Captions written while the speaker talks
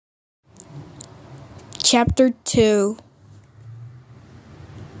Chapter 2.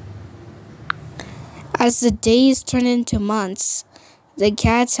 As the days turn into months, the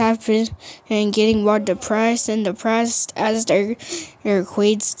cats have been getting more depressed as their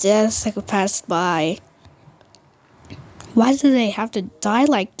queen's death passed by. Why do they have to die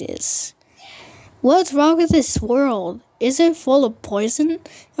like this? What's wrong with this world? Is it full of poison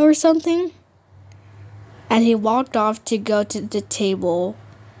or something? And he walked off to go to the table.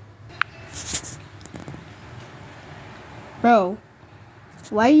 Bro,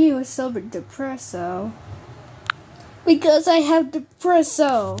 why are you so depresso? Because I have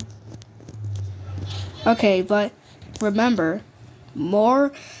depresso. Okay, but remember, more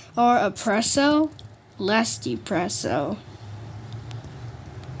or espresso, less depresso.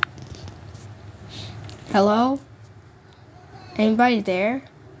 Hello? Anybody there?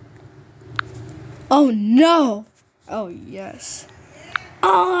 Oh no! Oh yes.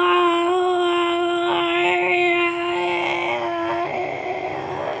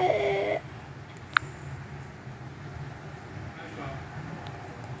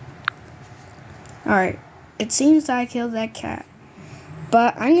 Alright, it seems I killed that cat.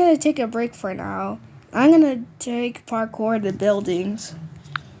 But I'm gonna take a break for now. I'm gonna take parkour at the buildings.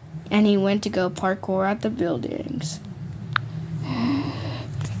 And he went to go parkour at the buildings.